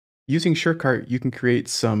Using SureCart, you can create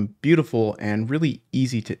some beautiful and really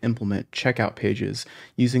easy to implement checkout pages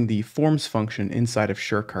using the Forms function inside of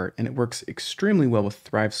SureCart, and it works extremely well with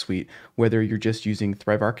Thrive Suite, whether you're just using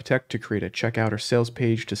Thrive Architect to create a checkout or sales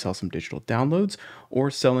page to sell some digital downloads, or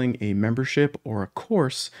selling a membership or a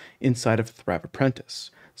course inside of Thrive Apprentice.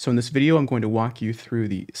 So in this video, I'm going to walk you through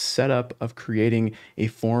the setup of creating a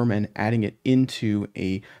form and adding it into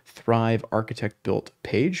a Thrive Architect built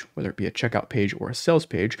page, whether it be a checkout page or a sales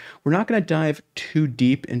page. We're not going to dive too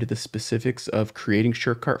deep into the specifics of creating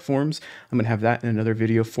SureCart forms. I'm going to have that in another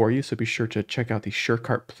video for you, so be sure to check out the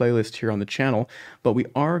SureCart playlist here on the channel. But we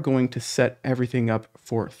are going to set everything up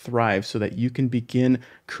for Thrive so that you can begin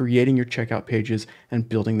creating your checkout pages and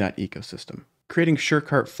building that ecosystem. Creating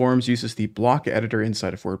SureCart forms uses the block editor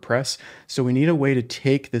inside of WordPress, so we need a way to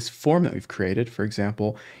take this form that we've created. For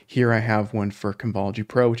example, here I have one for Combology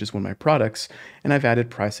Pro, which is one of my products, and I've added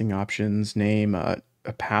pricing options, name, a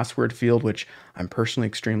password field, which I'm personally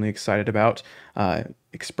extremely excited about,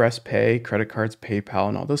 Express Pay, credit cards, PayPal,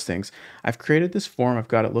 and all those things. I've created this form, I've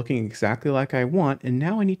got it looking exactly like I want, and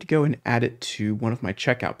now I need to go and add it to one of my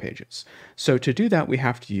checkout pages. So to do that, we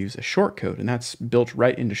have to use a shortcode, and that's built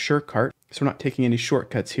right into SureCart. So we're not taking any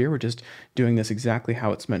shortcuts here, we're just doing this exactly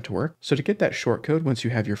how it's meant to work. So to get that shortcode, once you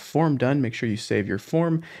have your form done, make sure you save your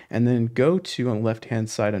form, and then go to, on the left-hand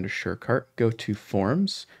side under SureCart, go to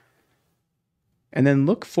Forms, and then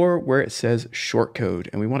look for where it says shortcode.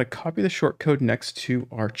 And we want to copy the shortcode next to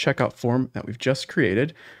our checkout form that we've just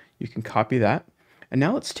created. You can copy that. And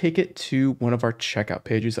now let's take it to one of our checkout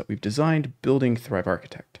pages that we've designed building Thrive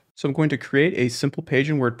Architect. So I'm going to create a simple page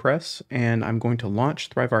in WordPress, and I'm going to launch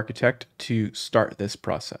Thrive Architect to start this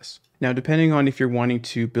process. Now, depending on if you're wanting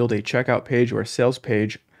to build a checkout page or a sales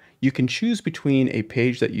page, you can choose between a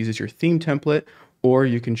page that uses your theme template, or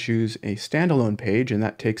you can choose a standalone page, and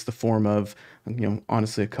that takes the form of,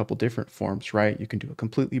 honestly, a couple different forms, right? You can do a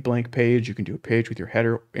completely blank page, you can do a page with your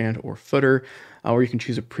header and or footer, or you can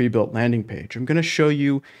choose a pre-built landing page. I'm going to show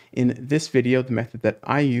you in this video the method that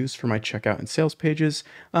I use for my checkout and sales pages,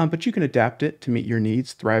 but you can adapt it to meet your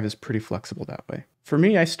needs. Thrive is pretty flexible that way. For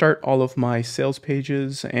me, I start all of my sales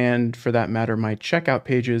pages, and for that matter, my checkout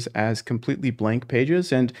pages, as completely blank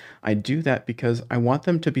pages, and I do that because I want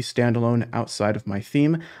them to be standalone outside of my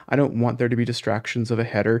theme. I don't want there to be distractions of a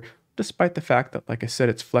header, despite the fact that, like I said,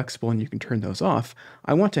 it's flexible and you can turn those off.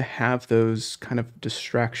 I want to have those kind of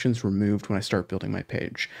distractions removed when I start building my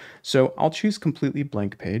page. So I'll choose completely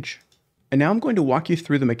blank page. And now I'm going to walk you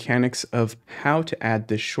through the mechanics of how to add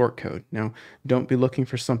this shortcode. Now, don't be looking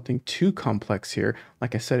for something too complex here.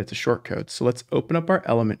 Like I said, it's a shortcode. So let's open up our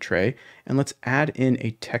element tray and let's add in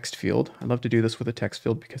a text field. I love to do this with a text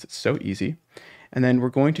field because it's so easy. And then we're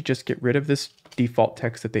going to just get rid of this default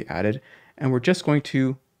text that they added, and we're just going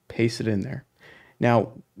to paste it in there.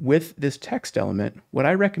 Now, with this text element, what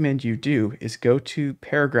I recommend you do is go to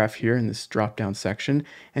paragraph here in this drop-down section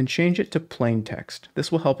and change it to plain text.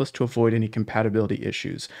 This will help us to avoid any compatibility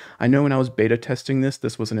issues. I know when I was beta testing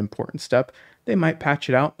this was an important step. They might patch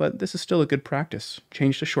it out, but this is still a good practice.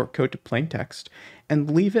 Change the shortcode to plain text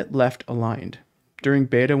and leave it left aligned. During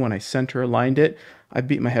beta, when I center aligned it, I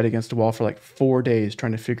beat my head against a wall for like 4 days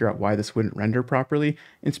trying to figure out why this wouldn't render properly.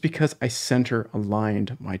 It's because I center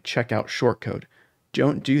aligned my checkout shortcode.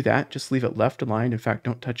 Don't do that, just leave it left aligned. In fact,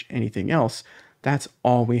 don't touch anything else. That's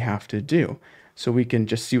all we have to do. So we can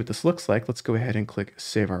just see what this looks like. Let's go ahead and click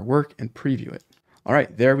Save Our Work and preview it. All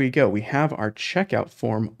right, there we go. We have our checkout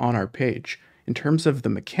form on our page. In terms of the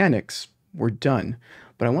mechanics, we're done.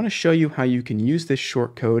 But I want to show you how you can use this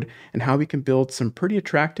shortcode and how we can build some pretty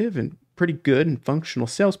attractive and pretty good and functional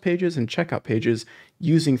sales pages and checkout pages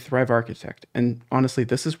using Thrive Architect. And honestly,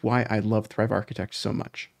 this is why I love Thrive Architect so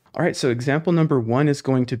much. All right, so example number 1 is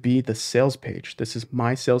going to be the sales page. This is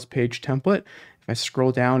my sales page template. If I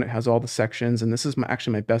scroll down, it has all the sections, and this is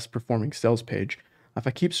actually my best performing sales page. If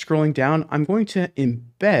I keep scrolling down, I'm going to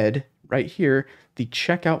embed right here the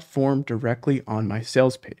checkout form directly on my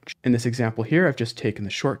sales page. In this example here, I've just taken the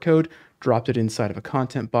shortcode, dropped it inside of a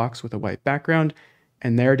content box with a white background,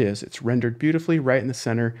 and there it is. It's rendered beautifully right in the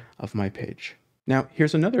center of my page. Now,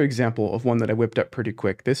 here's another example of one that I whipped up pretty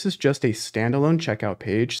quick. This is just a standalone checkout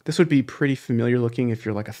page. This would be pretty familiar looking if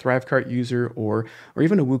you're like a ThriveCart user or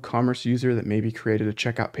even a WooCommerce user that maybe created a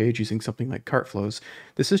checkout page using something like CartFlows.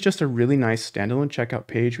 This is just a really nice standalone checkout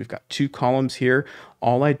page. We've got 2 columns here.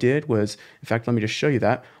 All I did was, in fact, let me just show you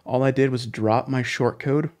that. All I did was drop my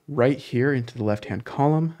shortcode right here into the left-hand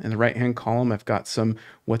column. In the right-hand column, I've got some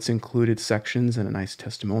what's included sections and a nice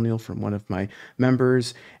testimonial from one of my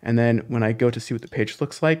members. And then when I go to see what the page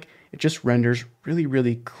looks like, it just renders really,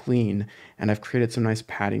 really clean. And I've created some nice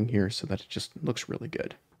padding here so that it just looks really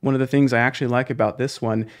good. One of the things I actually like about this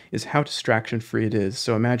one is how distraction-free it is.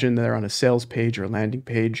 So imagine they're on a sales page or a landing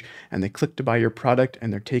page and they click to buy your product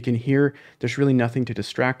and they're taken here. There's really nothing to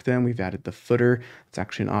distract them. We've added the footer. It's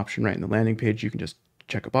actually an option right in the landing page. You can just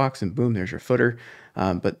check a box and boom, there's your footer.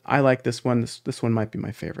 But I like this one. This one might be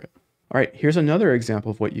my favorite. All right, here's another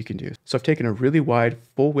example of what you can do. So I've taken a really wide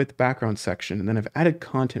full width background section and then I've added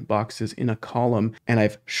content boxes in a column and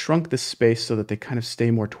I've shrunk the space so that they kind of stay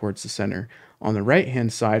more towards the center. On the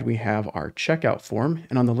right-hand side, we have our checkout form,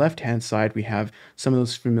 and on the left-hand side, we have some of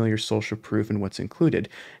those familiar social proof and what's included.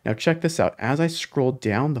 Now check this out. As I scroll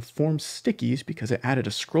down, the form stickies because I added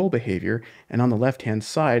a scroll behavior, and on the left-hand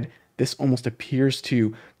side, this almost appears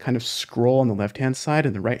to kind of scroll on the left-hand side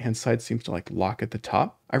and the right-hand side seems to like lock at the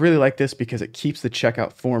top. I really like this because it keeps the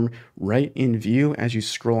checkout form right in view as you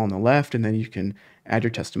scroll on the left, and then you can add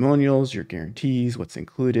your testimonials, your guarantees, what's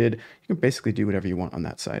included. You can basically do whatever you want on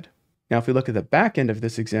that side. Now, if we look at the back end of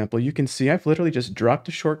this example, you can see I've literally just dropped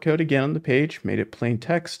the shortcode again on the page, made it plain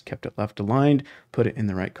text, kept it left aligned, put it in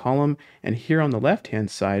the right column. And here on the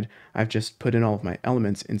left-hand side, I've just put in all of my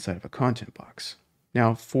elements inside of a content box.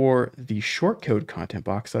 Now for the shortcode content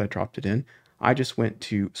box that I dropped it in, I just went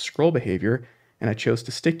to scroll behavior and I chose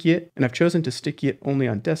to sticky it. And I've chosen to sticky it only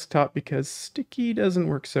on desktop because sticky doesn't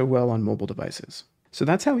work so well on mobile devices. So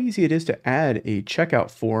that's how easy it is to add a checkout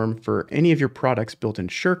form for any of your products built in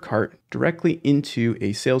SureCart directly into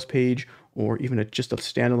a sales page or even just a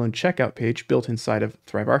standalone checkout page built inside of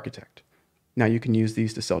Thrive Architect. Now you can use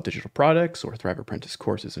these to sell digital products or Thrive Apprentice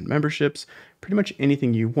courses and memberships, pretty much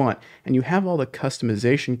anything you want. And you have all the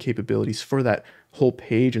customization capabilities for that whole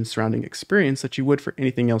page and surrounding experience that you would for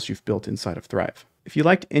anything else you've built inside of Thrive. If you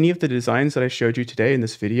liked any of the designs that I showed you today in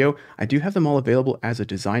this video, I do have them all available as a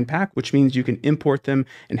design pack, which means you can import them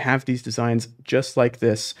and have these designs just like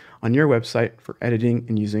this on your website for editing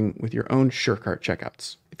and using with your own SureCart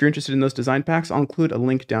checkouts. If you're interested in those design packs, I'll include a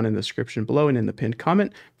link down in the description below and in the pinned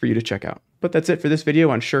comment for you to check out. But that's it for this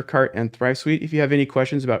video on SureCart and ThriveSuite. If you have any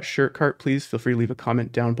questions about SureCart, please feel free to leave a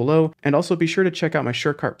comment down below. And also be sure to check out my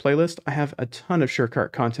SureCart playlist. I have a ton of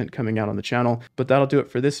SureCart content coming out on the channel, but that'll do it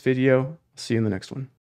for this video. See you in the next one.